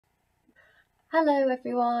Hello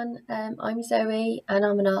everyone, I'm Zoe and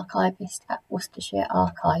I'm an archivist at Worcestershire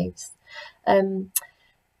Archives.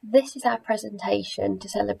 This is our presentation to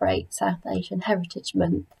celebrate South Asian Heritage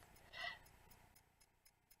Month.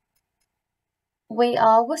 We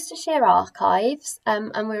are Worcestershire Archives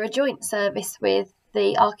and we're a joint service with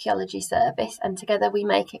the Archaeology Service, and together we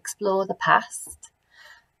make Explore the Past.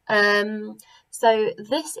 So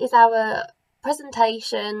this is our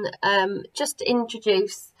presentation just to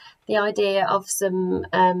introduce the idea of some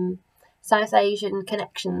South Asian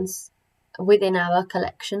connections within our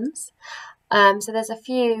collections. So there's a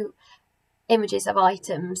few images of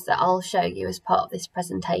items that I'll show you as part of this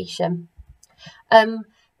presentation.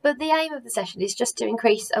 But the aim of the session is just to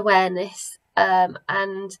increase awareness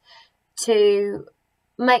and to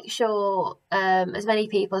make sure as many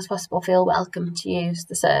people as possible feel welcome to use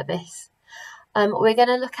the service. We're going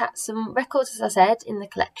to look at some records, as I said, in the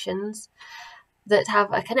collections that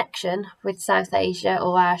have a connection with South Asia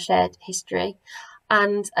or our shared history,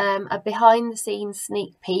 and a behind-the-scenes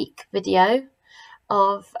sneak peek video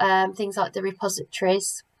of things like the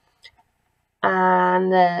repositories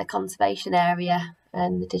and the conservation area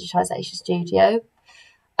and the digitisation studio.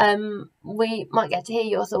 We might get to hear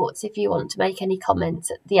your thoughts if you want to make any comments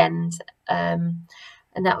at the end, and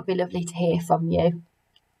that would be lovely to hear from you.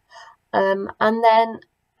 And then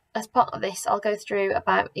as part of this, I'll go through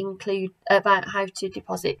about how to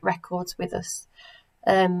deposit records with us,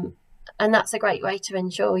 and that's a great way to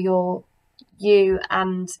ensure you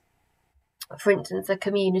and, for instance, the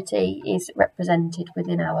community is represented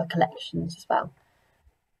within our collections as well.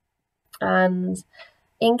 And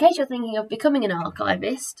in case you're thinking of becoming an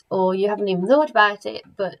archivist, or you haven't even thought about it,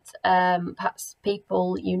 but perhaps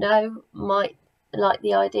people you know might like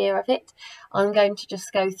the idea of it, I'm going to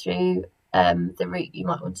just go through the route you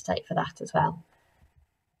might want to take for that as well.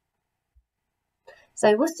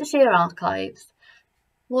 So Worcestershire Archives,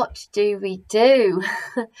 what do we do?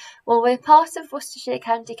 Well, we're part of Worcestershire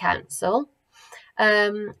County Council.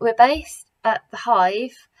 We're based at the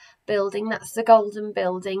Hive building, that's the Golden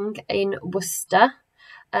Building in Worcester,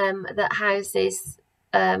 that houses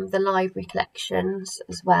the library collections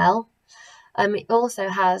as well. It also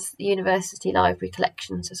has the university library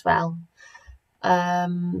collections as well.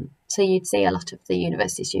 So you'd see a lot of the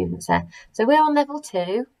university students there. So we're on level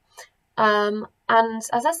 2. And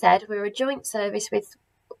as I said, we're a joint service with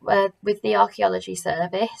the Archaeology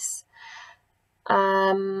Service.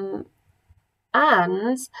 And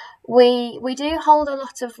we do hold a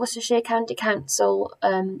lot of Worcestershire County Council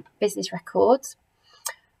business records.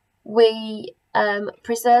 We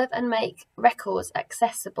preserve and make records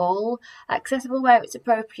accessible where it's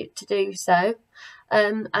appropriate to do so,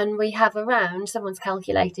 and we have around, someone's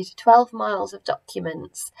calculated, 12 miles of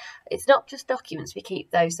documents. It's not just documents we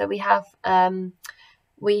keep though, so we have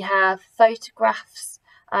photographs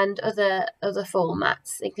and other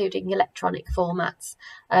formats, including electronic formats,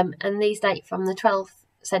 and these date from the 12th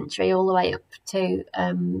century all the way up to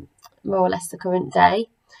more or less the current day,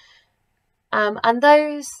 and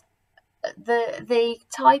those the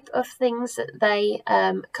type of things that they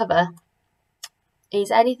cover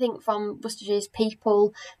is anything from Worcestershire's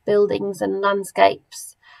people, buildings and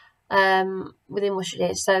landscapes within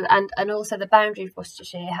Worcestershire. So and also the boundary of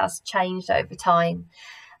Worcestershire has changed over time.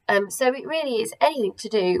 So it really is anything to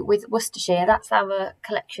do with Worcestershire. That's our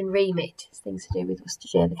collection remit, it's things to do with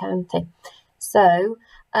Worcestershire, the county. So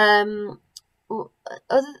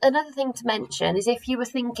another thing to mention is if you were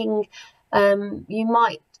thinking you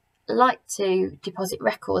might like to deposit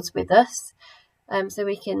records with us, so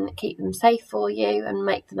we can keep them safe for you and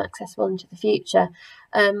make them accessible into the future,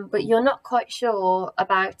 but you're not quite sure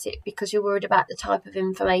about it because you're worried about the type of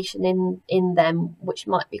information in them, which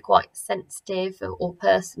might be quite sensitive or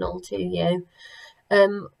personal to you.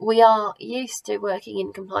 We are used to working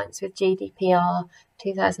in compliance with GDPR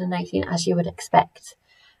 2018, as you would expect.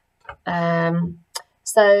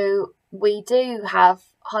 So we do have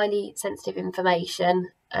highly sensitive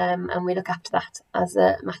information, and we look after that as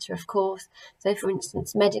a matter of course. So for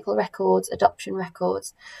instance, medical records, adoption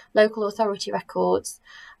records, local authority records,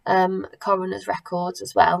 coroner's records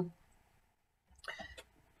as well.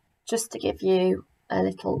 Just to give you a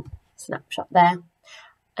little snapshot there.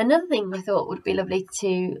 Another thing I thought would be lovely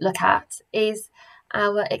to look at is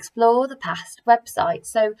our Explore the Past website.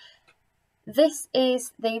 So this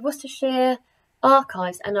is the Worcestershire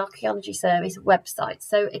Archives and Archaeology Service website.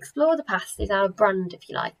 So Explore the Past is our brand, if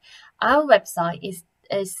you like. Our website is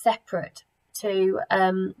separate to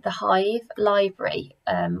the Hive library,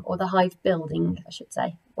 or the Hive building, I should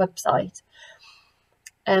say, website.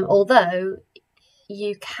 Although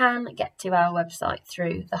you can get to our website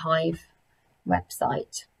through the Hive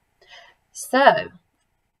website. So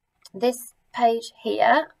this page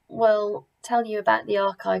here will tell you about the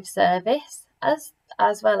archive service as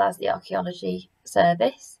well as the archaeology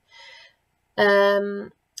service.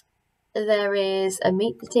 There is a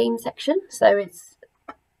meet the team section, so it's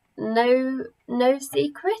no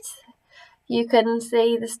secret. You can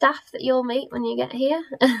see the staff that you'll meet when you get here.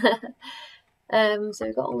 So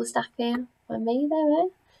we've got all the staff here by me there.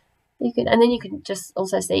 And then you can just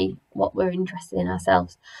also see what we're interested in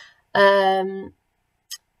ourselves.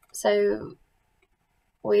 So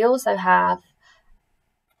we also have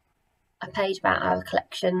a page about our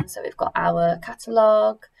collection. So we've got our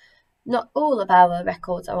catalogue. Not all of our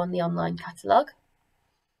records are on the online catalogue.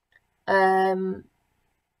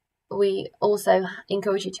 We also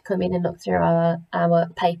encourage you to come in and look through our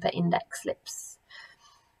paper index slips.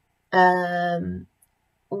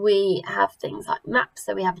 We have things like maps,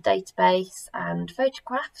 so we have a database, and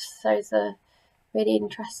photographs. Those are really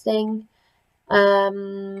interesting.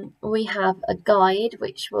 We have a guide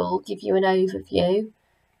which will give you an overview.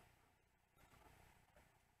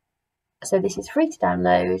 So this is free to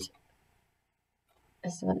download.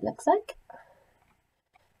 This is what it looks like.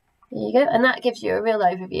 There you go, and that gives you a real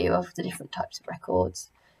overview of the different types of records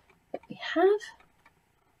that we have.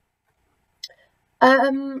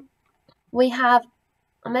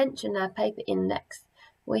 I mentioned our paper index.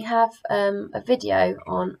 We have a video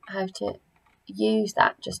on how to use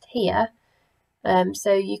that just here.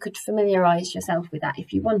 So you could familiarise yourself with that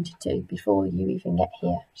if you wanted to before you even get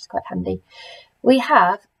here, which is quite handy. We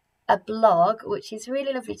have a blog, which is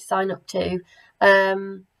really lovely to sign up to.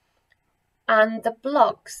 And the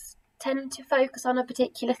blogs tend to focus on a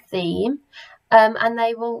particular theme, and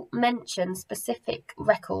they will mention specific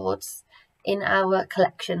records in our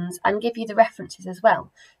collections and give you the references as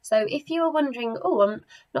well. So if you are wondering, oh, I'm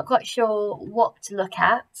not quite sure what to look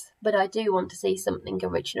at, but I do want to see something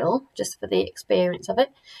original just for the experience of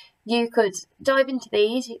it, you could dive into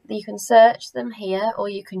these. You can search them here, or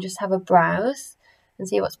you can just have a browse and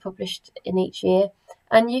see what's published in each year,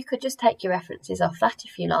 and you could just take your references off that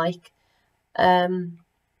if you like.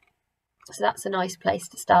 So that's a nice place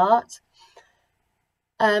to start.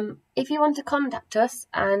 If you want to contact us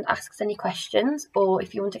and ask us any questions, or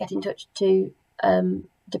if you want to get in touch to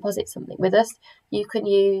deposit something with us, you can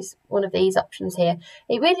use one of these options here.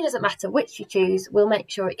 It really doesn't matter which you choose, we'll make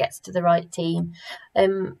sure it gets to the right team.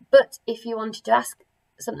 But if you wanted to ask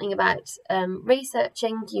something about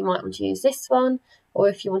researching, you might want to use this one, or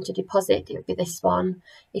if you want to deposit, it would be this one.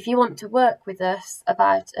 If you want to work with us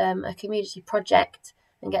about a community project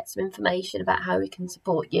and get some information about how we can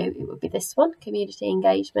support you, it would be this one, community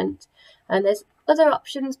engagement. And there's other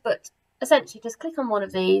options, but essentially just click on one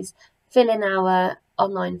of these, fill in our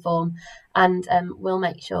online form, and we'll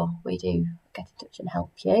make sure we do get in touch and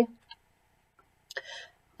help you.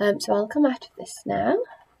 So I'll come out of this now.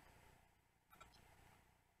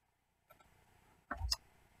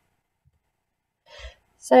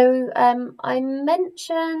 So I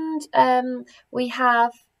mentioned we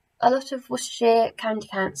have a lot of Worcestershire County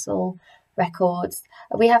Council records.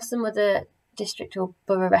 We have some other district or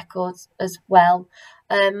borough records as well.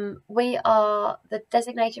 We are the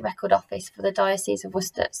designated record office for the Diocese of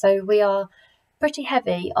Worcester, so we are pretty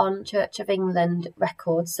heavy on Church of England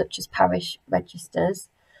records such as parish registers.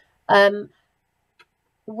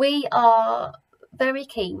 We are very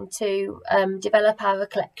keen to develop our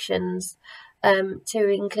collections to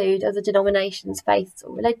include other denominations, faiths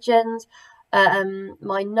or religions,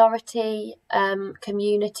 minority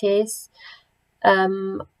communities,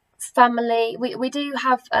 family. We do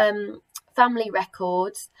have family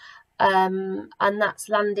records, and that's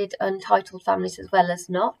landed untitled families as well as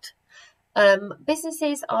not.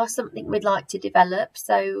 Businesses are something we'd like to develop,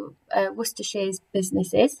 so Worcestershire's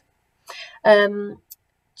businesses.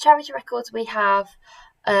 Charity records we have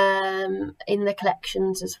in the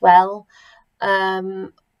collections as well.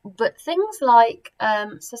 But things like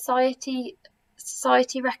society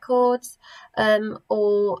records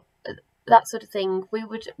or that sort of thing, we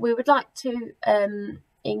would like to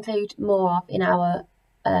include more of in our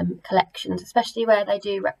collections, especially where they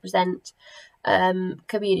do represent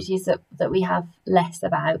communities that we have less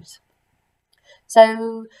about.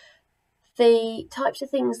 So the types of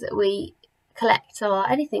things that we collect are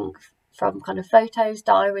anything from kind of photos,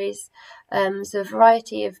 diaries, so a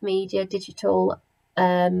variety of media, digital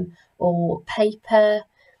or paper.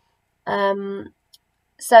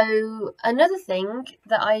 So another thing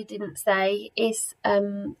that I didn't say is,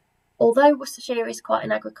 although Worcestershire is quite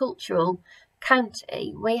an agricultural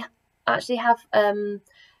county, we actually have,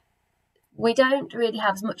 we don't really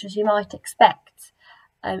have as much as you might expect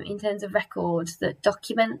in terms of records that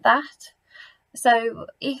document that. So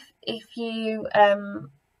if you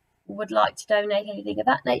would like to donate anything of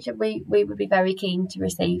that nature, we would be very keen to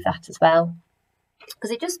receive that as well,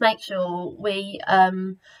 because it just makes sure we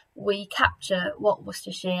capture what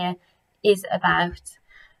Worcestershire is about,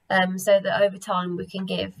 so that over time we can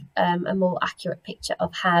give a more accurate picture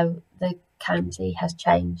of how the county has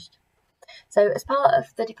changed. So as part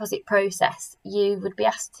of the deposit process, you would be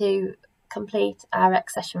asked to complete our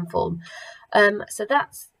accession form. So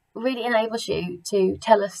that really enables you to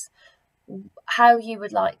tell us how you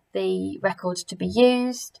would like the records to be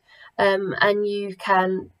used, and you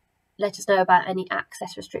can let us know about any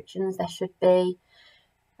access restrictions there should be,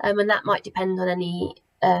 and that might depend on any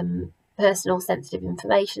personal sensitive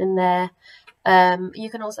information in there. You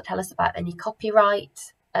can also tell us about any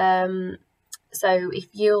copyright. So if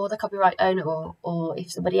you're the copyright owner, or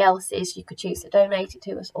if somebody else is, you could choose to donate it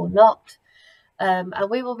to us or not. And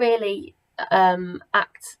we will really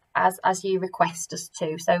act as you request us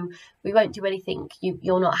to. So we won't do anything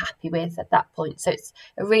you're not happy with at that point. So it's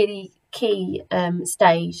a really key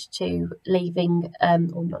stage to leaving,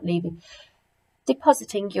 or not leaving,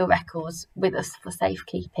 depositing your records with us for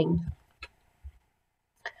safekeeping.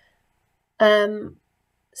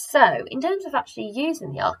 So in terms of actually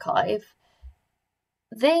using the archive,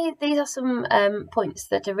 these are some points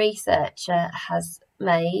that a researcher has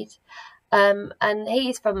made, and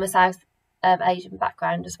he's from a South Asian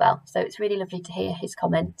background as well, so it's really lovely to hear his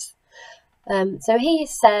comments. So he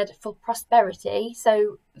said, for prosperity,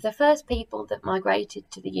 so the first people that migrated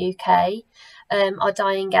to the UK are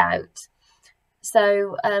dying out,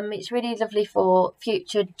 so it's really lovely for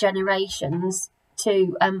future generations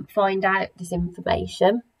to find out this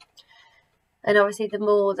information. And obviously, the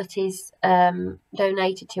more that is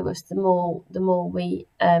donated to us, the more we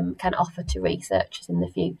can offer to researchers in the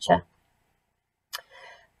future.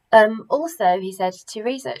 Also, he said, to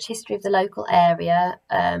research history of the local area,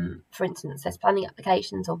 for instance, there's planning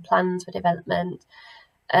applications or plans for development,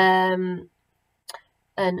 and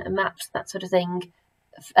maps, that sort of thing,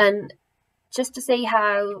 and just to see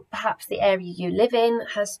how perhaps the area you live in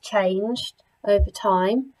has changed over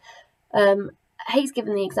time. He's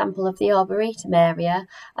given the example of the Arboretum area,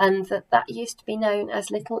 and that used to be known as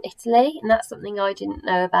Little Italy, and that's something I didn't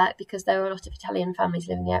know about, because there were a lot of Italian families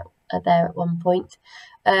living out there at one point.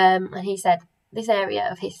 And he said this area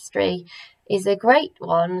of history is a great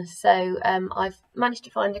one, so I've managed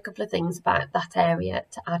to find a couple of things about that area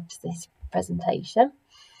to add to this presentation,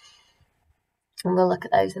 and we'll look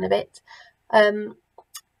at those in a bit. Other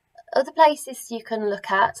places you can look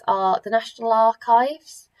at are the National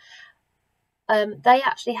Archives. They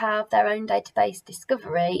actually have their own database,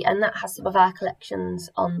 Discovery, and that has some of our collections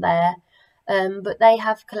on there. But they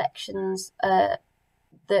have collections that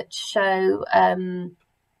show the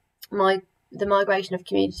migration of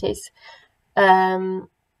communities. Less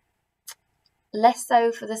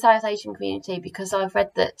so for the South Asian community, because I've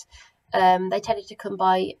read that they tended to come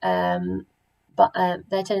by, but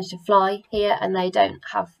they tended to fly here, and they don't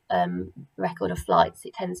have record of flights.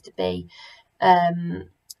 It tends to be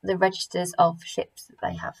the registers of ships that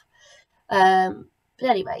they have. But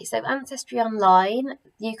anyway, so Ancestry Online,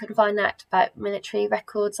 you can find out about military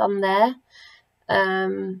records on there,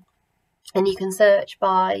 and you can search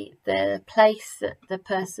by the place that the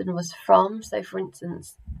person was from. So, for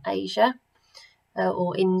instance, Asia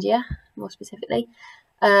or India, more specifically.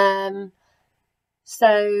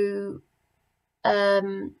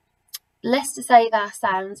 Leicester Save Our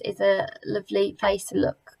Sounds is a lovely place to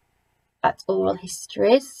look at oral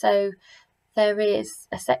histories. So there is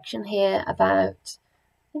a section here about,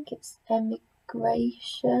 I think it's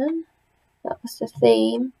emigration, that was the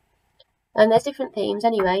theme, and there's different themes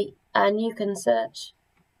anyway, and you can search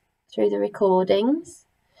through the recordings.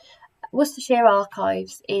 Worcestershire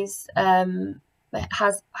Archives is has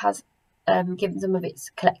given some of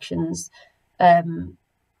its collections to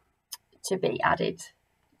be added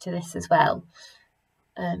to this as well,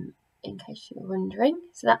 in case you were wondering.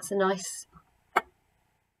 So that's a nice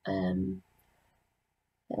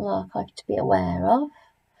little archive to be aware of.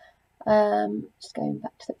 Just going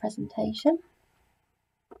back to the presentation.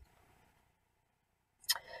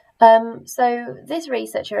 So this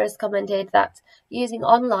researcher has commented that using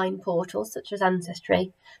online portals such as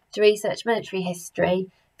Ancestry to research military history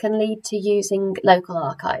can lead to using local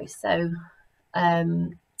archives, so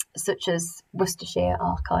such as Worcestershire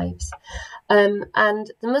Archives. And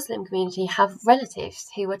the Muslim community have relatives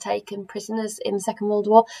who were taken prisoners in the Second World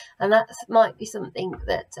War, and that might be something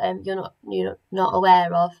that you're not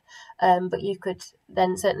aware of, but you could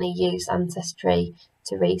then certainly use Ancestry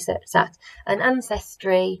to research that. And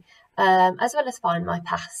Ancestry, as well as Find My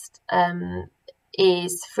Past,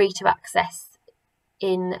 is free to access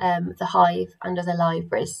in the Hive and other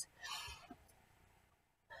libraries.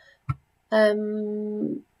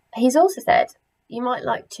 He's also said you might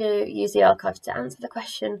like to use the archives to answer the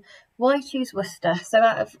question, why choose Worcester? So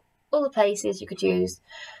out of all the places you could choose,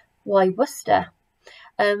 why Worcester?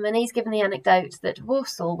 And he's given the anecdote that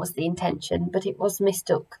Warsaw was the intention, but it was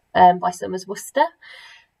mistook by some as Worcester.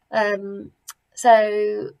 And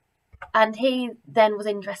he then was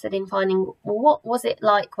interested in finding, well, what was it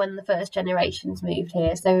like when the first generations moved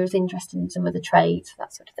here? So he was interested in some of the trades,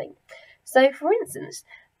 that sort of thing. So, for instance,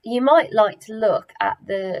 you might like to look at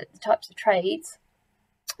the types of trades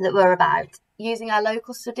that were about using our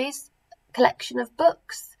local studies collection of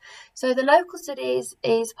books. So the local studies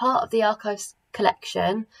is part of the archives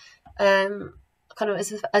collection, kind of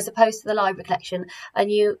as opposed to the library collection, and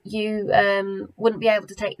you wouldn't be able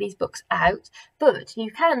to take these books out, but you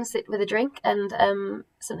can sit with a drink and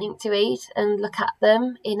something to eat and look at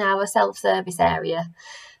them in our self-service area.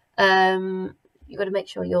 You've got to make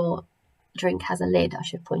sure your drink has a lid, I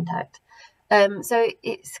should point out. So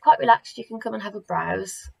it's quite relaxed. You can come and have a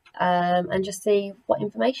browse and just see what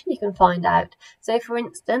information you can find out. So, for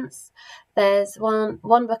instance, there's one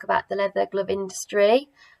book about the leather glove industry.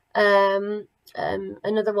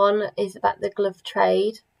 Another one is about the glove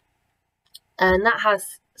trade, and that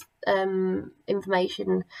has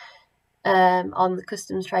information on the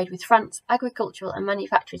customs trade with France, agricultural and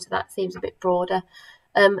manufacturing. So that seems a bit broader.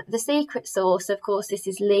 The secret source, of course, this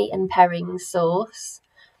is Lee and Perring's source.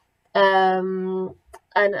 And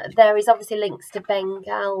there is obviously links to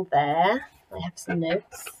Bengal there. I have some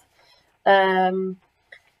notes.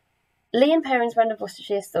 Lee and Perrin's Brand of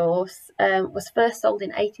Worcestershire sauce was first sold in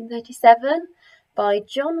 1837 by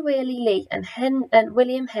John Wearley Lee and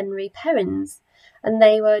William Henry Perrins, and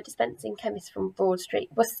they were dispensing chemists from Broad Street,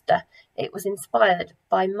 Worcester. It was inspired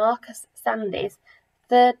by Marcus Sandys,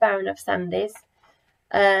 3rd Baron of Sandys.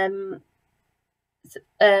 So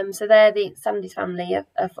they're the Sandys family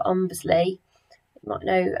of Ombersley. You might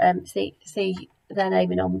know, see their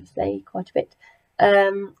name in Ombersley quite a bit.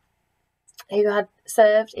 Who had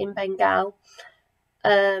served in Bengal,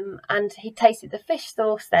 and he tasted the fish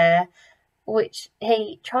sauce there, which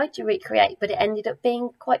he tried to recreate, but it ended up being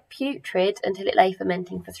quite putrid until it lay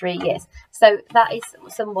fermenting for 3 years. So that is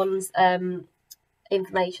someone's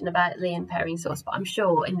information about Lee and Perry sauce, but I'm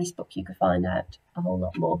sure in this book you could find out a whole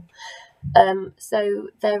lot more. So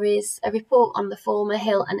there is a report on the former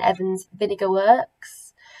Hill and Evans Vinegar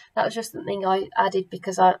Works. That was just something I added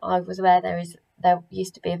because I was aware there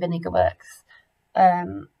used to be a vinegar works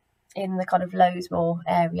in the kind of Lowesmoor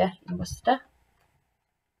area in Worcester.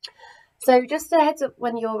 So just a heads up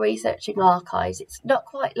when you're researching archives, it's not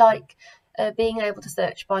quite like being able to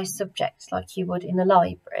search by subject like you would in a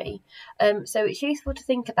library. So it's useful to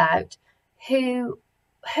think about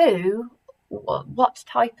what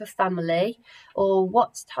type of family or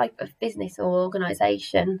what type of business or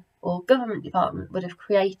organisation or government department would have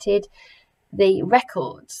created the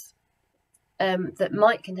records that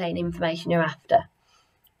might contain information you're after.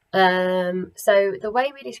 So the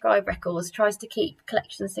way we describe records tries to keep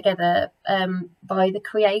collections together by the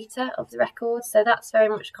creator of the records. So that's very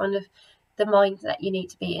much kind of the mindset you need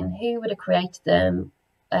to be in. Who would have created them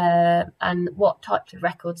and what types of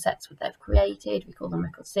record sets would they have created? We call them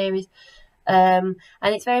record series. And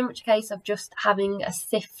it's very much a case of just having a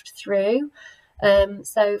sift through.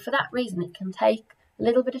 So for that reason, it can take a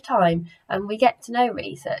little bit of time, and we get to know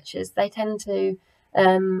researchers. They tend to,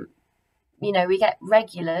 we get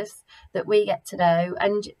regulars that we get to know,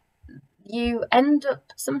 and you end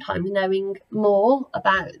up sometimes knowing more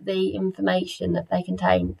about the information that they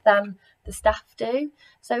contain than the staff do.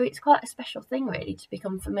 So it's quite a special thing, really, to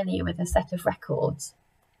become familiar with a set of records.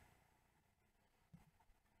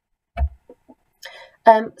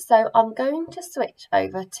 So I'm going to switch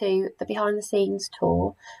over to the behind the scenes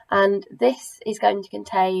tour, and this is going to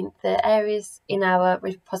contain the areas in our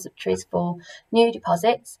repositories for new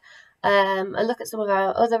deposits, a look at some of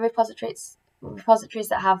our other repositories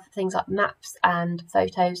that have things like maps and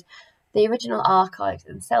photos, the original archives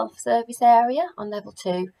and self-service area on level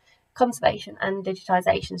 2, conservation and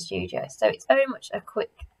digitisation studio. So it's very much a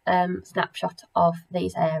quick snapshot of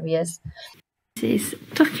these areas. This is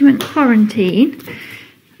document quarantine.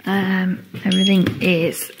 Everything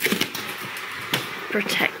is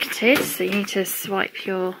protected, so you need to swipe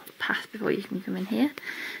your pass before you can come in here.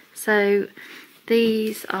 So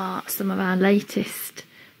these are some of our latest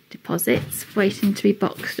deposits waiting to be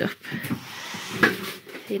boxed up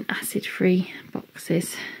in acid-free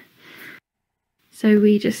boxes. So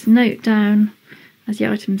we just note down as the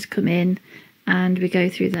items come in, and we go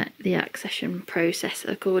through the accession process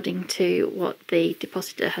according to what the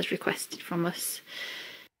depositor has requested from us.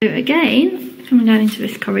 So again, coming down into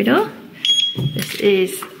this corridor, this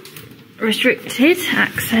is restricted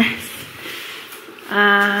access,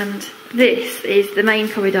 and this is the main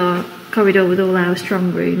corridor with all our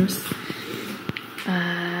strong rooms.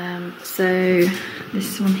 So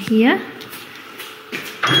this one here.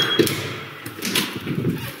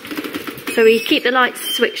 So we keep the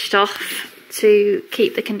lights switched off to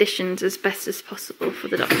keep the conditions as best as possible for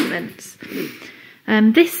the documents.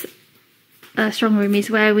 This strong room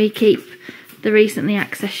is where we keep the recently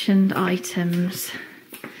accessioned items.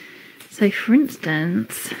 So for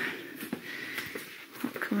instance,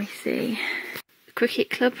 what can we see? Cricket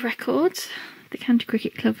club records, the county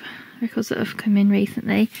cricket club records that have come in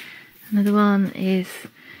recently. Another one is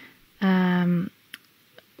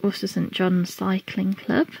Worcester St John's Cycling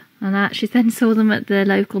Club, and I actually then saw them at the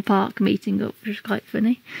local park meeting up, which was quite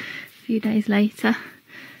funny a few days later.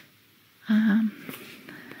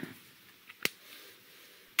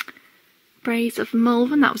 Braes of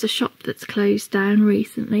Malvern, that was a shop that's closed down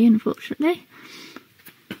recently, unfortunately.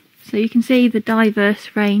 So you can see the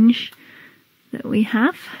diverse range that we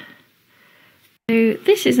have. So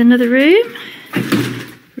this is another room,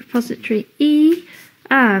 repository E,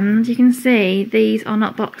 and you can see these are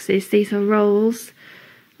not boxes, these are rolls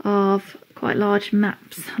of quite large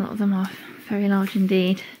maps. A lot of them are very large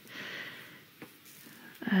indeed.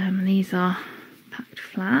 These are packed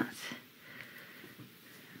flat.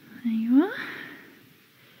 There you are.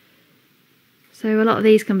 So a lot of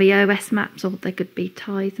these can be OS maps, or they could be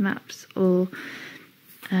tithe maps, or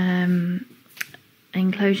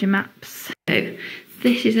enclosure maps. So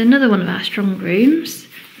this is another one of our strong rooms,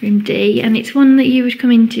 room D, and it's one that you would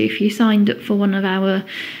come into if you signed up for one of our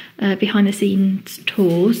behind the scenes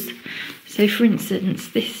tours. So for instance,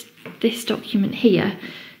 this document here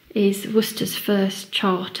is Worcester's first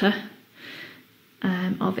charter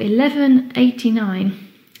of 1189,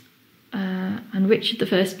 and Richard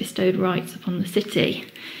I bestowed rights upon the city,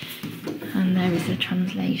 and there is a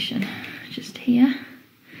translation just here.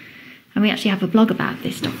 And we actually have a blog about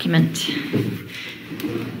this document.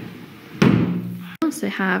 We also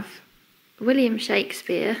have William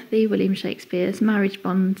Shakespeare, the William Shakespeare's marriage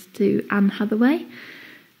bond to Anne Hathaway.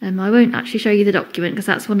 I won't actually show you the document because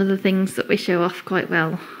that's one of the things that we show off quite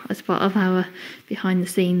well as part of our behind the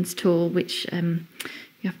scenes tour, which you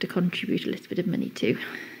have to contribute a little bit of money to.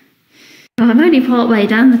 Well, I'm only part way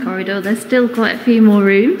down the corridor, there's still quite a few more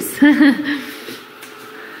rooms.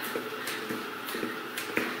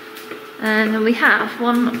 And we have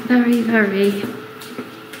one very, very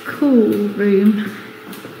cool room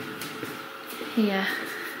here,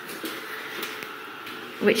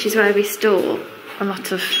 which is where we store a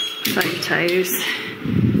lot of photos.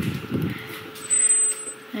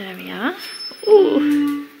 There we are.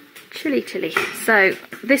 Ooh, chilly, chilly. So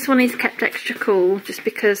this one is kept extra cool just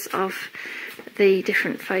because of the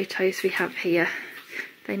different photos we have here.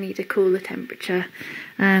 They need a cooler temperature.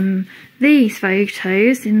 These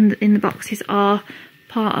photos in the boxes are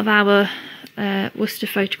part of our Worcester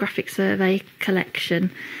Photographic Survey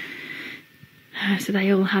collection. So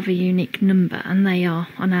they all have a unique number and they are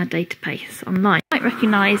on our database online. You might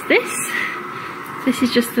recognise this. This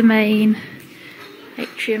is just the main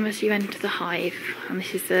atrium as you enter the hive, and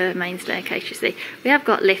this is the main staircase. You see, we have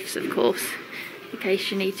got lifts, of course, in case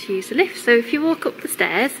you need to use the lift. So if you walk up the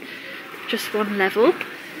stairs, just one level,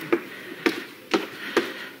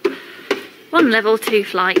 2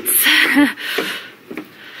 flights.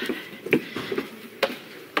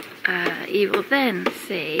 You will then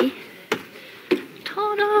see,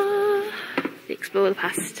 ta-da, the Explore the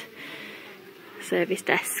Past service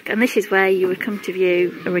desk, and this is where you would come to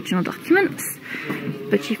view original documents,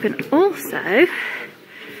 but you can also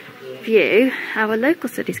view our local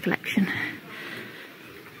studies collection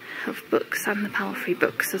of books and the Palfrey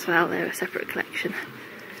books as well. They're a separate collection.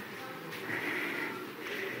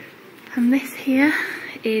 And this here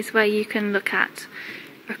is where you can look at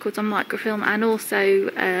records on microfilm and also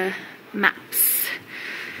maps.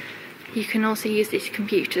 You can also use these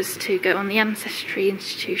computers to go on the Ancestry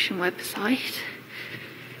Institution website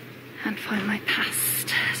and find my past.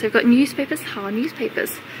 So we've got newspapers, hard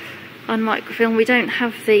newspapers on microfilm. We don't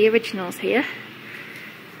have the originals here.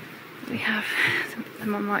 We have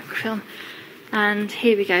them on microfilm. And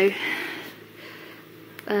here we go,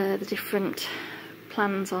 the different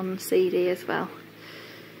plans on CD as well.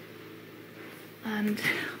 And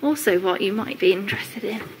also what you might be interested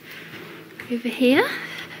in over here,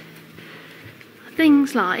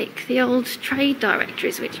 things like the old trade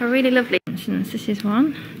directories, which are really lovely. This is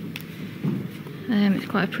one. It's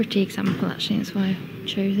quite a pretty example actually, that's why I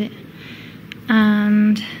chose it.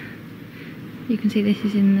 And you can see this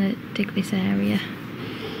is in the Diglis area.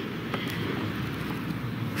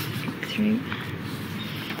 through.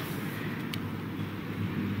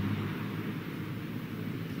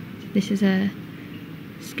 This is a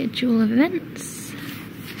schedule of events.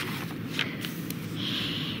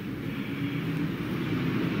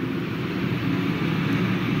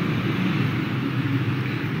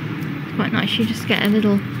 It's quite nice, you just get a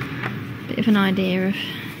little bit of an idea of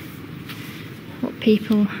what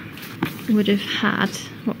people would have had,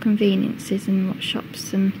 what conveniences and what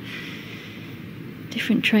shops and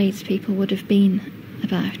different trades people would have been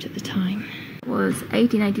about at the time. It was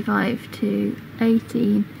 1885 to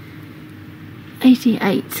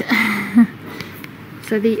 1888.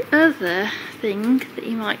 So the other thing that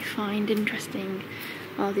you might find interesting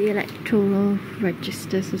are the electoral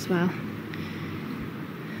registers as well.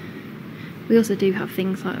 We also do have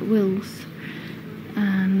things like wills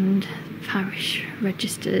and parish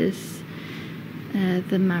registers,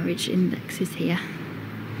 the marriage indexes here,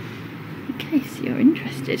 in case you're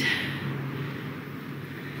interested.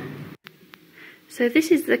 So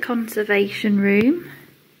this is the conservation room,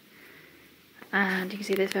 and you can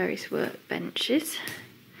see there's various workbenches.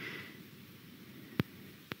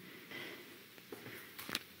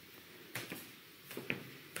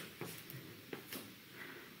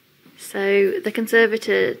 So the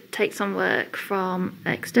conservator takes on work from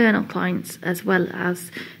external clients as well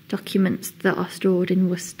as documents that are stored in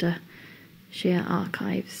Worcestershire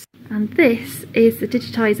archives. And this is the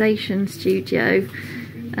digitisation studio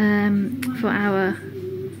for our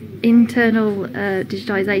internal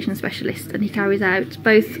digitisation specialist, and he carries out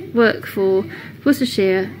both work for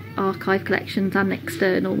Worcestershire archive collections and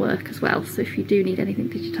external work as well. So if you do need anything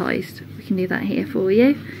digitised, we can do that here for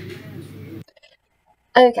you.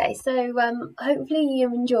 Okay, so hopefully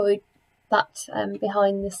you enjoyed that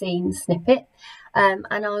behind the scenes snippet, and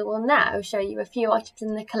I will now show you a few items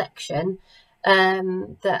in the collection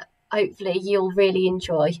that hopefully you'll really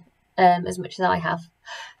enjoy as much as I have.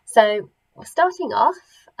 So we're starting off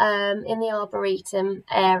in the Arboretum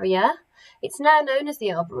area. It's now known as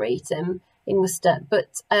the Arboretum in Worcester,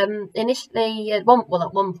 but initially, at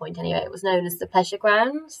one point anyway, it was known as the Pleasure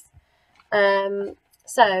Grounds.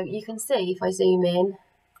 So you can see, if I zoom in,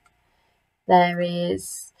 there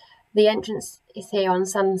is the entrance is here on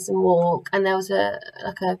Sanderson Walk, and there was a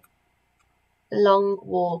long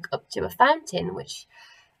walk up to a fountain, which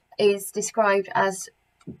is described as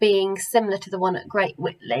being similar to the one at Great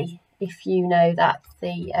Whitley, if you know that,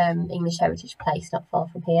 the English heritage place not far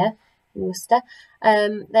from here in Worcester.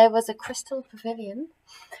 There was a crystal pavilion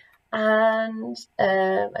and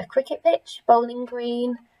a cricket pitch, bowling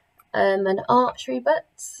green, and archery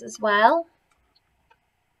butts as well.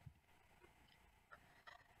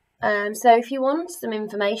 So if you want some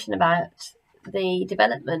information about the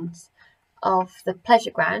development of the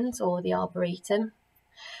pleasure grounds or the Arboretum,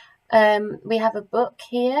 we have a book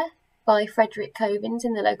here by Frederick Covins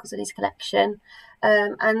in the Local Studies collection,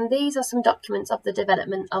 and these are some documents of the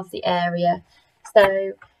development of the area.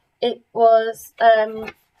 So it was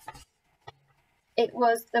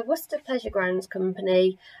the Worcester Pleasure Grounds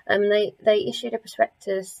Company, and they issued a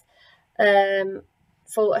prospectus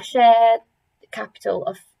for a shared capital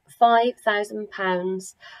of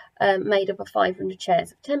 £5,000, made up of 500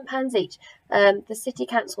 shares of £10 each. The City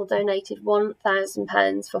Council donated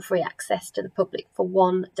 £1,000 for free access to the public for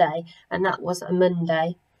one day, and that was a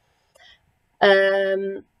Monday.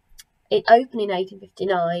 It opened in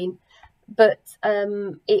 1859, but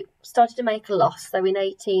it started to make a loss. So in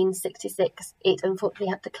 1866, it unfortunately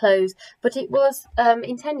had to close. But it was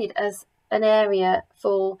intended as an area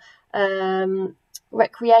for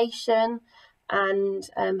recreation and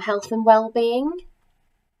health and well-being.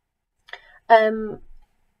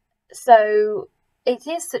 So it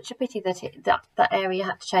is such a pity that that area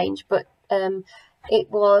had to change, but it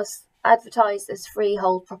was advertised as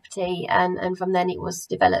freehold property, and from then it was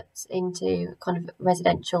developed into kind of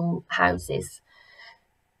residential houses.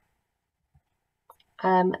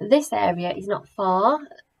 This area is not far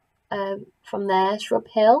from there, Shrub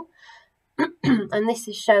Hill, and this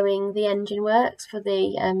is showing the engine works for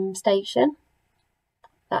the station.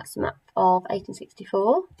 That's a map of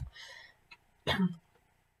 1864.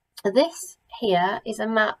 This here is a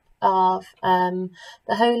map of the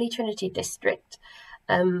Holy Trinity district,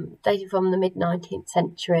 dated from the mid-19th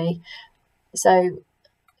century. So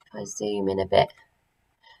if I zoom in a bit,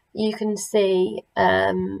 you can see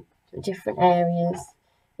different areas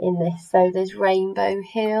in this. So there's Rainbow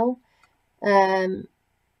Hill, and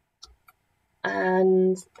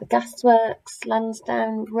the Gasworks,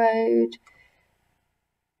 Lansdowne Road,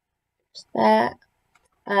 just there.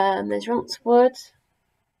 There's Runtswood.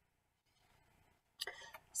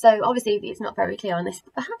 So obviously it's not very clear on this,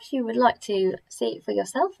 but perhaps you would like to see it for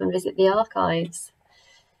yourself and visit the archives.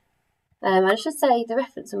 I should say the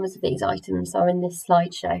reference numbers of these items are in this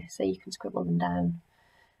slideshow, so you can scribble them down.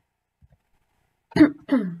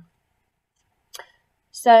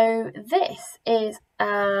 So this is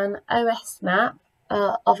an OS map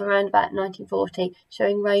of around about 1940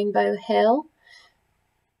 showing Rainbow Hill.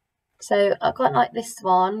 So I quite like this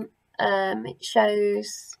one. It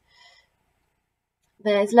shows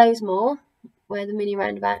there's loads more where the mini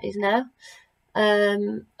roundabout is now.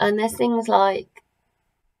 And there's things like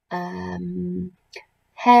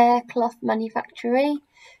hair cloth manufactory.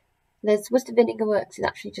 There's Worcester Vinegar Works is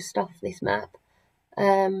actually just off this map.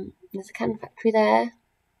 There's a can factory there.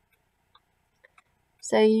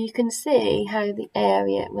 So you can see how the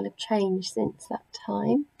area will have changed since that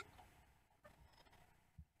time.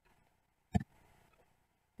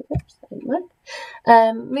 Oops, that didn't work.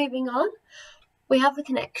 Moving on, we have the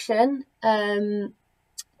connection to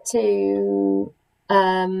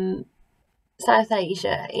South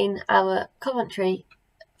Asia in our Coventry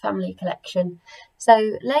family collection.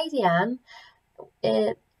 So Lady Anne,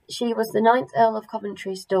 she was the 9th Earl of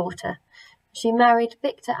Coventry's daughter. She married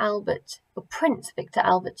Victor Albert, or Prince Victor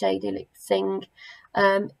Albert J. Dilip Singh,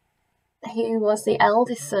 who was the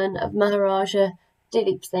eldest son of Maharaja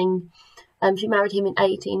Dilip Singh. She married him in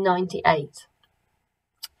 1898.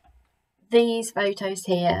 These photos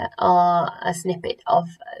here are a snippet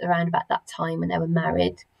of around about that time when they were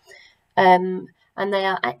married. And they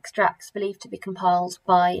are extracts believed to be compiled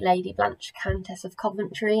by Lady Blanche, Countess of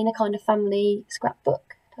Coventry, in a kind of family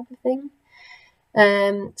scrapbook type of thing.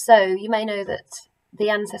 So you may know that the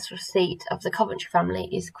ancestral seat of the Coventry family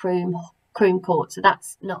is Croom Court, so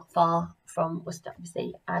that's not far from Worcester,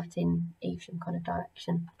 obviously out in Evesham kind of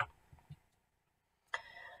direction.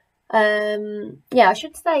 Yeah, I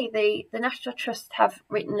should say the National Trust have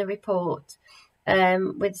written a report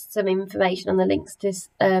with some information on the links to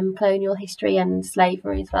colonial history and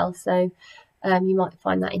slavery as well, so you might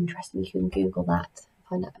find that interesting. You can Google that,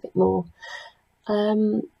 find out a bit more.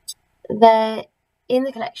 There in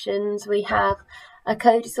the collections we have a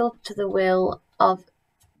codicil to the will of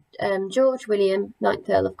George William, 9th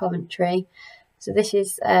Earl of Coventry. So this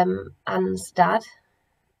is Anne's dad.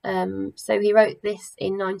 So he wrote this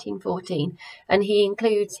in 1914, and he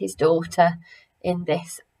includes his daughter in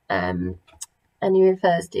this, and he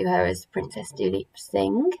refers to her as Princess Dilip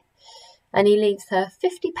Singh, and he leaves her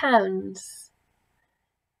 £50.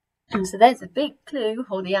 And so there's a big clue,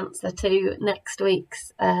 or the answer to next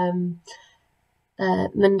week's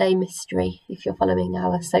Monday Mystery, if you're following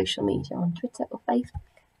our social media on Twitter or Facebook.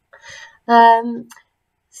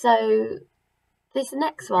 So this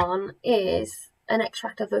next one is an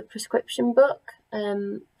extract of a prescription book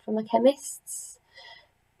from a chemist's,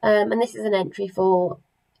 and this is an entry for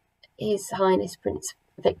His Highness Prince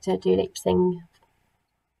Victor Dilip Singh.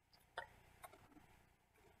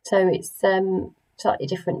 So it's slightly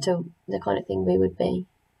different to the kind of thing we would be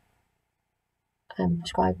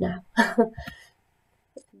prescribed now.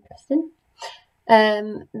 That's interesting.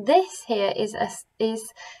 This here is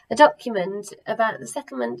a document about the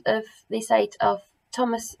settlement of the estate of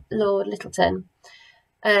Thomas Lord Littleton.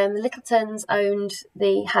 The Littletons owned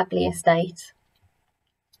the Hagley estate,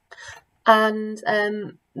 and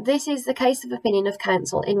this is the case of opinion of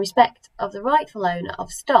counsel in respect of the rightful owner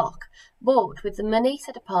of stock bought with the money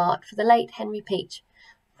set apart for the late Henry Peach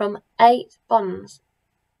from 8 bonds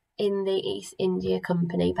in the East India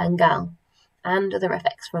Company, Bengal, and other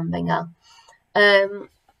effects from Bengal.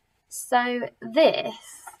 So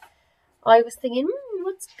this, I was thinking,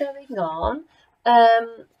 what's going on?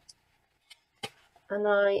 And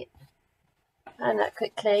I found that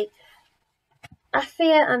quickly.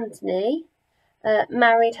 Afia Anthony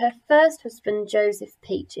married her first husband, Joseph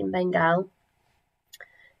Peach, in Bengal.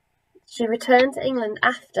 She returned to England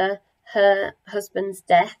after her husband's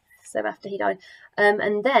death, so after he died,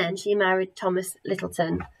 and then she married Thomas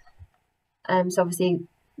Littleton. So obviously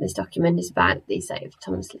this document is about the estate of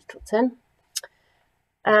Thomas Littleton.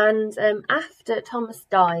 And after Thomas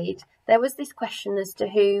died, there was this question as to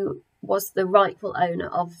who was the rightful owner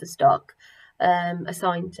of the stock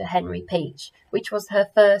assigned to Henry Peach, which was her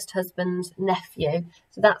first husband's nephew.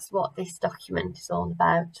 So that's what this document is all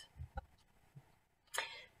about.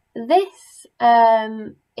 This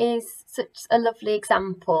is such a lovely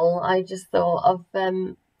example, I just thought of.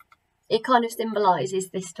 It kind of symbolises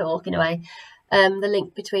this talk in a way, the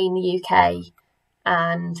link between the UK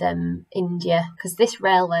and India, because this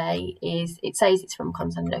railway it says it's from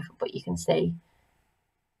Constantinople, but you can see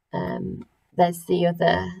there's the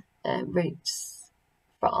other routes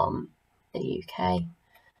from the UK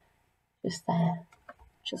just there,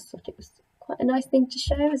 just thought it was quite a nice thing to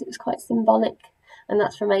show, as it was quite symbolic, and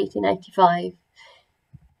that's from 1885.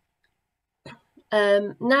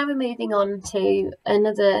 Now we're moving on to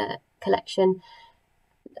another collection,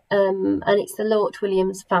 and it's the Lord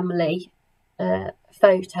Williams family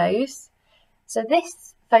photos. So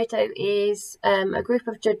this photo is a group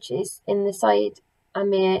of judges in the Syed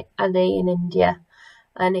Amir Ali in India,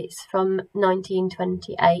 and it's from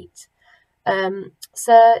 1928.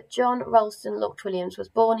 Sir John Ralston Lord Williams was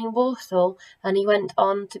born in Warsaw, and he went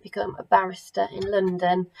on to become a barrister in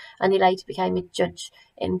London, and he later became a judge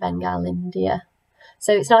in Bengal, India.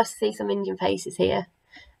 So it's nice to see some Indian faces here.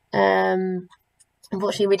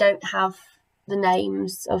 Unfortunately, we don't have the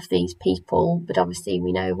names of these people, but obviously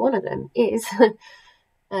we know one of them is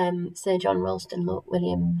Sir John Ralston Lord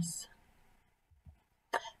Williams.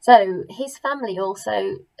 So his family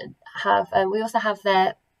also have, we also have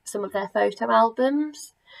some of their photo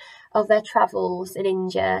albums of their travels in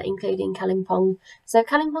India, including Kalimpong. So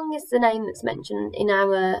Kalimpong is the name that's mentioned in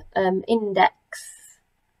our index,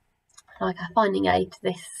 like a finding aid to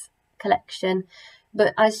this collection.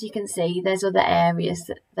 But as you can see, there's other areas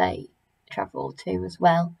that they travel to as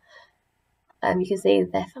well. You can see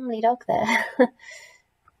their family dog there.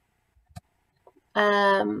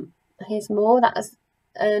 Here's more. That was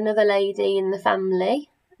another lady in the family,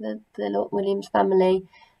 the Lord Williams family,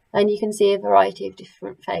 and you can see a variety of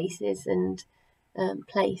different faces and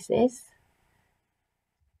places.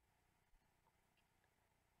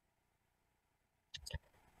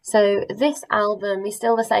 So this album is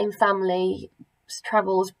still the same family's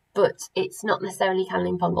travels, but it's not necessarily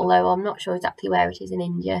Kalimpong, although I'm not sure exactly where it is in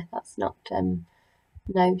India. That's not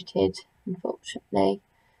noted, unfortunately.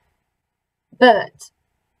 But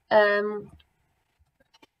the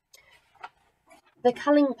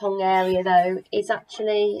Kalimpong area, though, is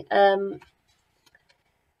actually an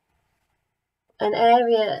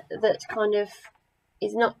area that kind of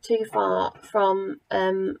is not too far from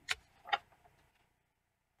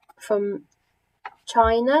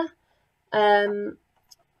China, and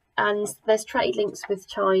there's trade links with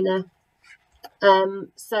China,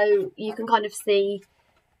 so you can kind of see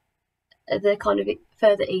the kind of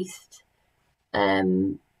further east,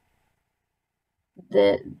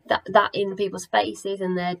 that in people's faces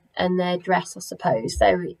and their dress, I suppose.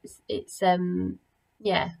 So it's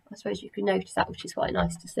yeah, I suppose you can notice that, which is quite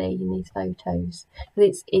nice to see in these photos.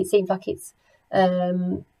 But it seems like it's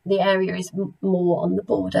the area is more on the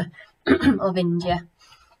border of India.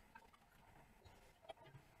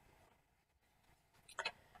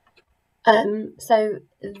 So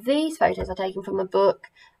these photos are taken from a book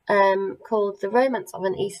called The Romance of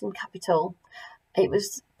an Eastern Capital. It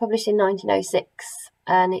was published in 1906,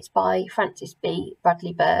 and it's by Francis B.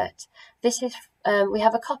 Bradley Burt. This is we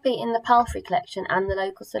have a copy in the Palfrey collection and the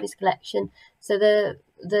Local Studies collection. So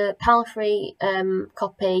the Palfrey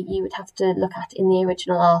copy you would have to look at in the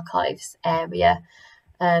original archives area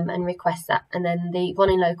and request that, and then the one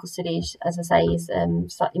in Local Studies, as I say, is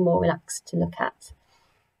slightly more relaxed to look at.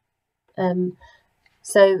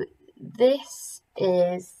 So this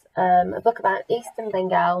is a book about Eastern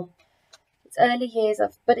Bengal. It's early years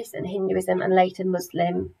of Buddhist and Hinduism and later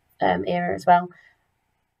Muslim era as well.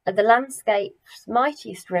 The landscape's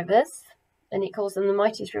mightiest rivers, and it calls them the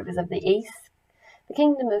mightiest rivers of the East. The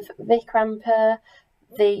kingdom of Vikrampur,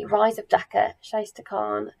 the rise of Dhaka, Shaista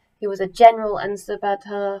Khan, who was a general and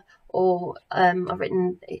Subadar, or I've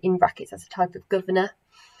written in brackets as a type of governor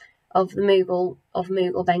of the Mughal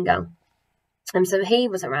Bengal. So he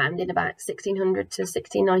was around in about 1600 to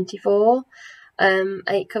 1694.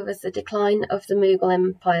 It covers the decline of the Mughal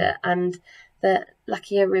Empire and the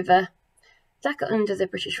Lakia River, Dhaka under the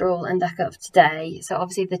British rule and Dhaka of today. So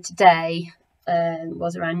obviously the today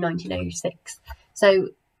was around 1906.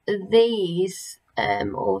 So these,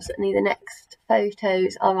 or certainly the next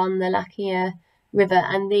photos, are on the Lakia River,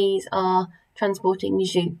 and these are transporting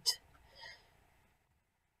jute.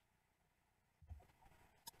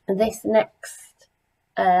 This next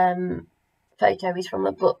photo is from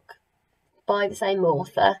a book by the same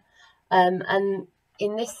author, and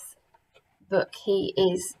in this book he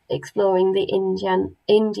is exploring the Indian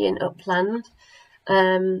upland.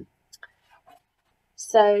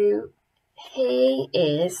 So he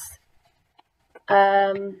is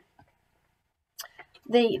the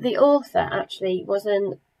author actually was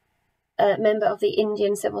a member of the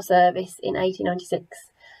Indian Civil Service in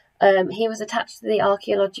 1896. He was attached to the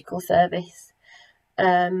Archaeological Service,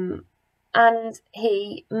 and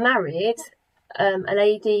he married a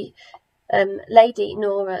lady, Lady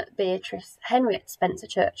Nora Beatrice Henriette Spencer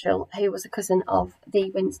Churchill, who was a cousin of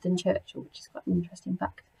the Winston Churchill, which is quite an interesting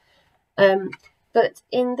fact. But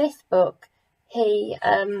in this book, he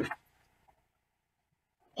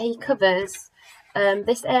covers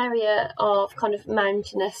this area of kind of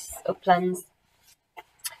mountainous uplands.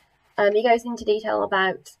 He goes into detail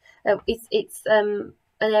about it's an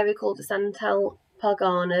area called the Santal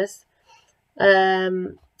Parganas,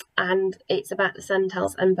 and it's about the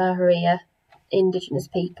Santals and Baharia indigenous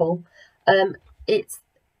people. It's,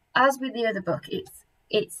 as with the other book,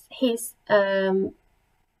 it's his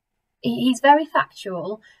he's very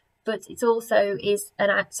factual, but it also is an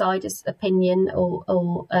outsider's opinion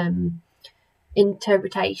or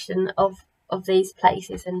interpretation of these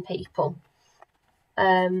places and people.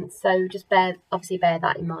 So just bear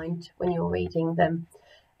that in mind when you're reading them.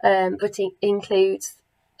 But it includes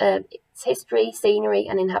its history, scenery,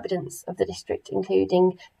 and inhabitants of the district,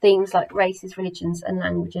 including themes like races, religions, and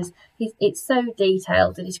languages. It's so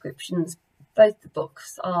detailed, the descriptions. Both the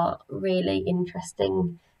books are really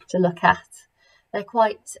interesting to look at. They're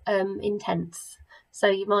quite intense, so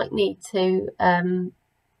you might need to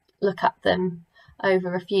look at them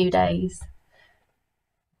over a few days.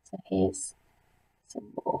 So here's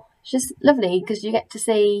some more. It's just lovely because you get to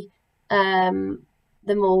see the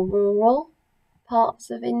more rural parts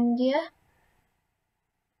of India.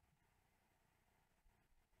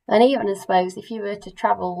 And even, I suppose, if you were to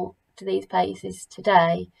travel to these places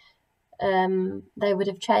today, they would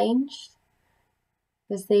have changed,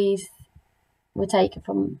 because these were taken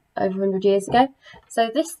from over 100 years ago. So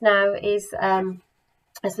this now is a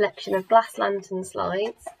selection of glass lantern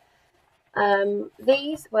slides.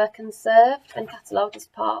 These were conserved and catalogued as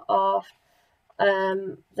part of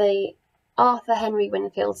the Arthur Henry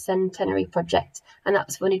Winfield Centenary Project, and that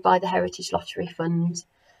was funded by the Heritage Lottery Fund.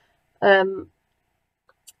 All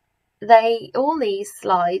these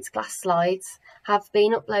slides, glass slides, have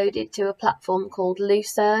been uploaded to a platform called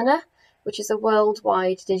Lucerna, which is a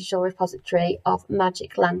worldwide digital repository of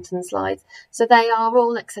magic lantern slides. So they are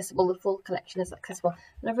all accessible, the full collection is accessible.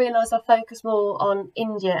 And I realised I focused more on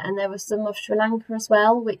India, and there were some of Sri Lanka as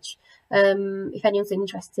well, which, if anyone's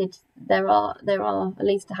interested, there are at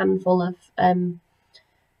least a handful of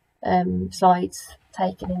slides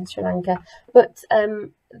taken in Sri Lanka. But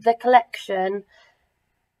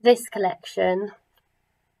this collection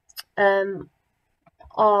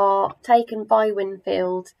are taken by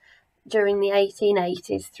Winfield during the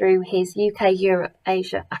 1880s through his UK, Europe,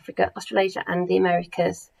 Asia, Africa, Australasia, and the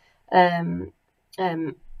Americas.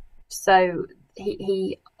 So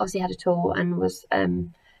he obviously had a tour and was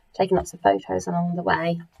taking lots of photos along the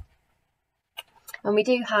way. And we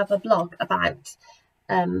do have a blog about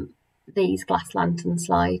these glass lantern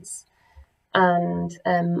slides and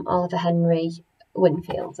Arthur Henry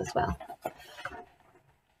Winfield as well.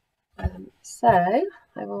 So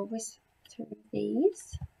I will whisk through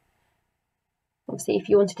these. Obviously, if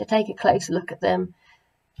you wanted to take a closer look at them,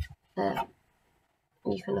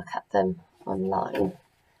 you can look at them online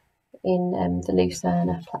in the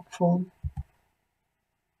Lucerna platform.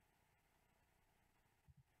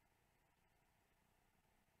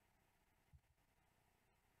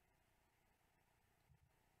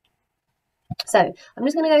 So I'm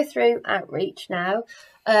just going to go through outreach now.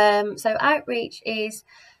 So outreach is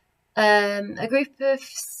a group of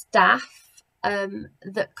staff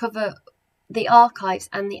that cover the archives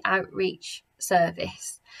and the outreach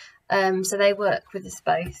service. So they work with us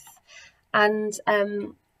both, and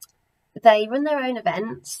they run their own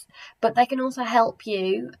events, but they can also help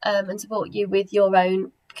you and support you with your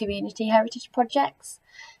own community heritage projects.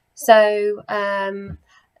 So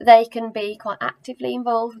they can be quite actively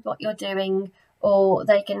involved with what you're doing, or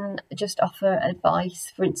they can just offer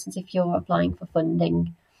advice, for instance, if you're applying for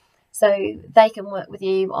funding. So they can work with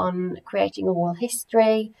you on creating oral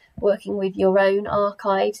history, working with your own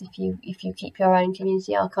archives if you keep your own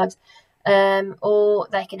community archives, or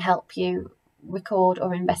they can help you record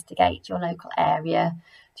or investigate your local area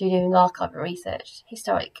through doing archival research,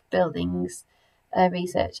 historic buildings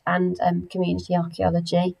research, and community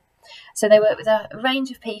archaeology. So they work with a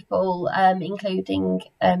range of people, including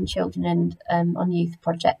children and on youth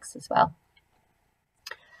projects as well.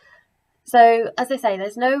 So, as I say,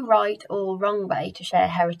 there's no right or wrong way to share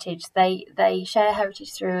heritage. They share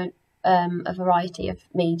heritage through a variety of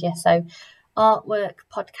media. So, artwork,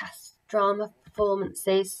 podcasts, drama,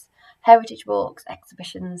 performances, heritage walks,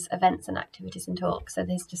 exhibitions, events and activities and talks. So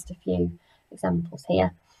there's just a few examples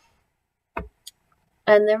here.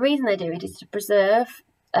 And the reason they do it is to preserve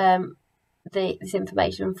this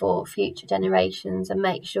information for future generations and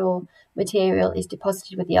make sure material is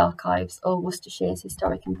deposited with the archives or Worcestershire's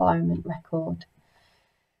historic environment record.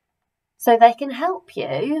 So they can help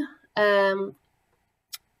you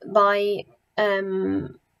by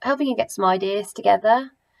helping you get some ideas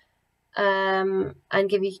together, and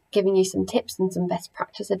giving you some tips and some best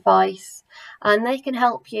practice advice, and they can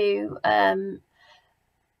help you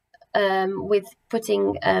with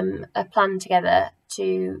putting a plan together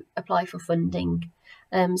to apply for funding.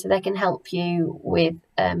 So they can help you with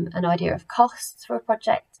an idea of costs for a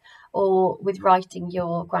project, or with writing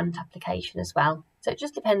your grant application as well. So it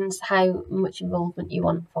just depends how much involvement you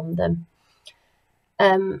want from them.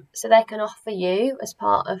 So they can offer you, as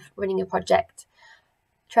part of running a project,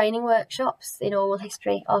 training workshops in oral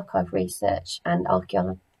history, archive research and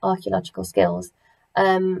archaeological skills,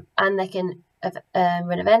 and they can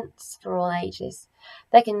run events for all ages.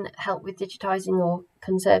 They can help with digitising or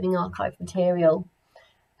conserving archive material,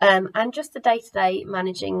 and just the day-to-day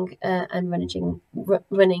managing and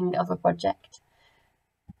running of a project.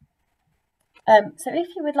 So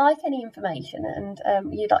if you would like any information and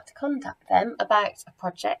you'd like to contact them about a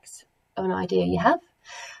project or an idea you have,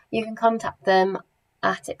 you can contact them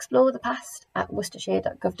at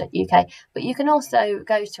explorethepast@worcestershire.gov.uk, but you can also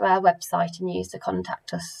go to our website and use the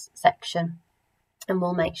contact us section, and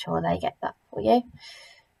we'll make sure they get that for you.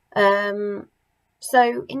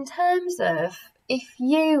 So in terms of, if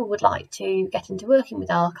you would like to get into working with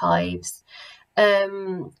archives,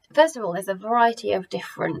 first of all, there's a variety of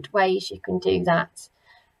different ways you can do that.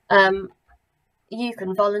 You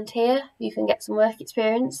can volunteer, you can get some work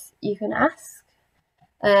experience, you can ask.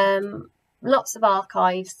 Lots of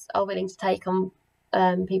archives are willing to take on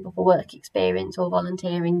people for work experience or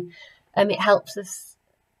volunteering. It helps us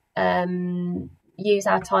use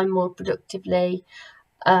our time more productively,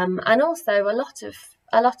 and also a lot of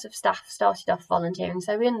staff started off volunteering,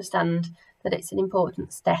 so we understand that it's an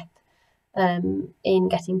important step in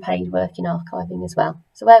getting paid work in archiving as well.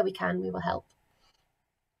 So where we can, we will help.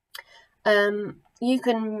 You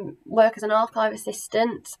can work as an archive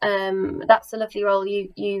assistant. That's a lovely role.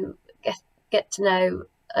 You get to know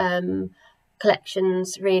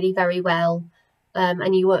collections really very well,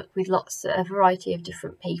 and you work with a variety of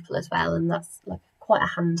different people as well, and that's like quite a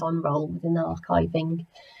hands-on role within archiving,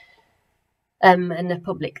 and a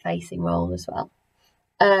public-facing role as well.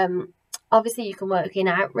 Obviously, you can work in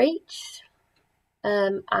outreach,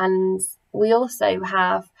 and we also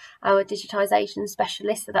have our digitisation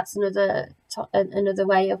specialists. So that's another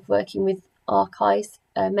way of working with archives,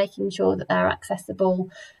 making sure that they're accessible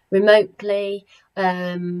remotely,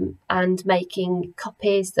 and making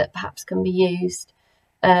copies that perhaps can be used,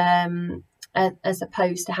 as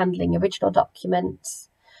opposed to handling original documents.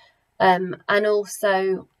 And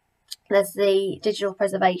also there's the digital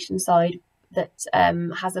preservation side that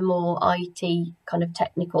has a more IT kind of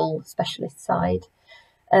technical specialist side.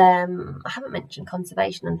 I haven't mentioned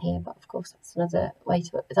conservation on here, but of course that's another way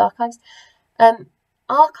to work with archives.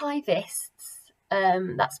 Archivists,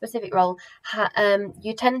 that specific role,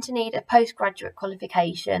 you tend to need a postgraduate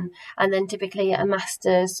qualification, and then typically a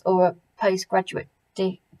master's or a postgraduate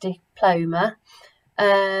diploma.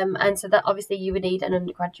 And so that obviously you would need an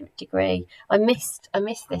undergraduate degree. I missed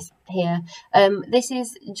this here. This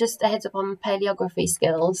is just a heads up on paleography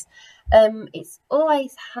skills. It's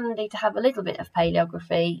always handy to have a little bit of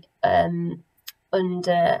paleography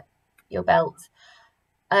under your belt.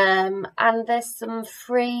 And there's some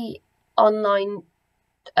free online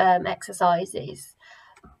exercises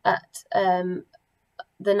at the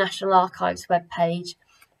National Archives webpage.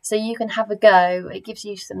 So you can have a go. It gives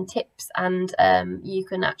you some tips, and you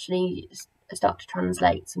can actually start to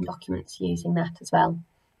translate some documents using that as well.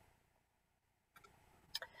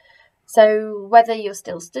 So whether you're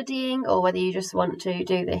still studying, or whether you just want to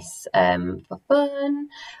do this for fun,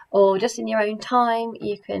 or just in your own time,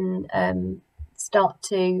 you can start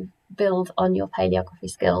to build on your paleography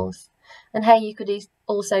skills. And hey, you could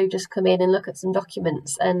also just come in and look at some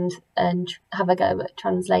documents and have a go at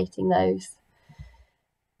translating those.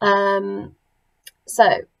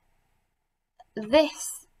 So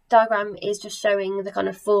this diagram is just showing the kind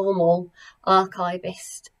of formal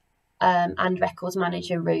archivist and records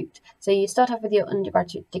manager route. So you start off with your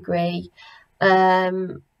undergraduate degree. I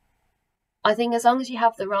think as long as you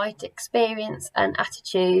have the right experience and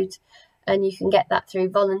attitude, and you can get that through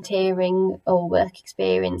volunteering or work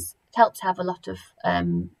experience, it helps to have a lot of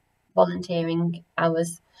volunteering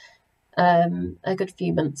hours, a good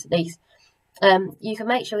few months at least. You can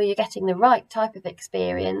make sure you're getting the right type of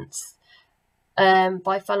experience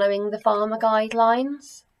by following the farmer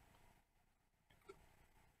guidelines.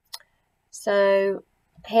 So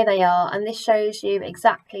here they are, and this shows you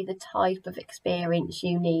exactly the type of experience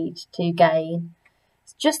you need to gain.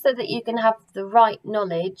 It's just so that you can have the right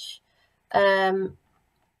knowledge in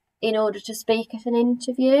order to speak at an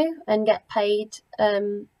interview and get paid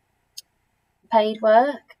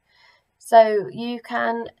work. So you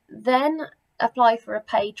can then apply for a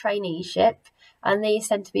paid traineeship, and these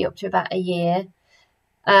tend to be up to about a year,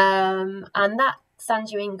 and that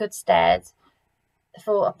stands you in good stead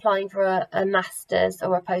for applying for a master's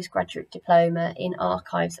or a postgraduate diploma in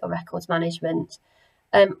archives or records management.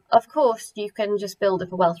 Of course, you can just build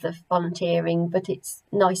up a wealth of volunteering, but it's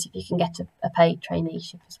nice if you can get a paid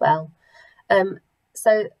traineeship as well.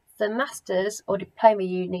 So the master's or diploma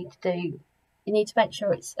you need to make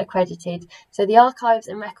sure it's accredited. So the Archives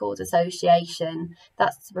and Records Association,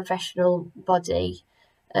 that's the professional body,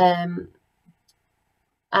 and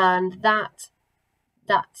that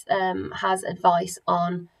has advice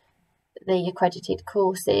on the accredited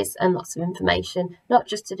courses and lots of information, not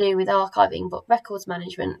just to do with archiving but records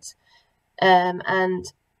management,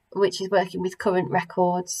 and which is working with current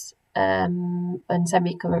records and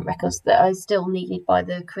semi-current records that are still needed by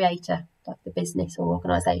the creator, like the business or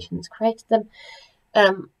organisation that's created them.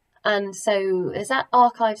 And so there's that,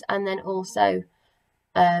 archives, and then also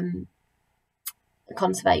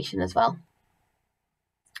conservation as well.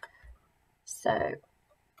 So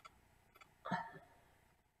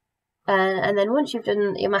and then once you've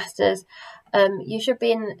done your masters, you should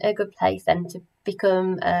be in a good place then to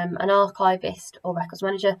become an archivist or records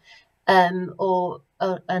manager, or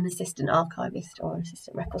an assistant archivist or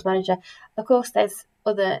assistant records manager. Of course, there's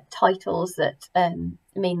other titles that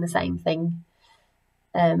mean the same thing.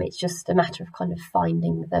 It's just a matter of kind of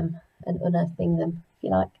finding them and unearthing them, if you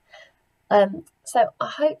like. So I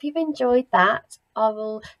hope you've enjoyed that.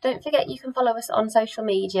 Don't forget you can follow us on social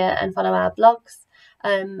media and follow our blogs,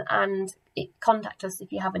 and contact us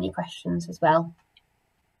if you have any questions as well.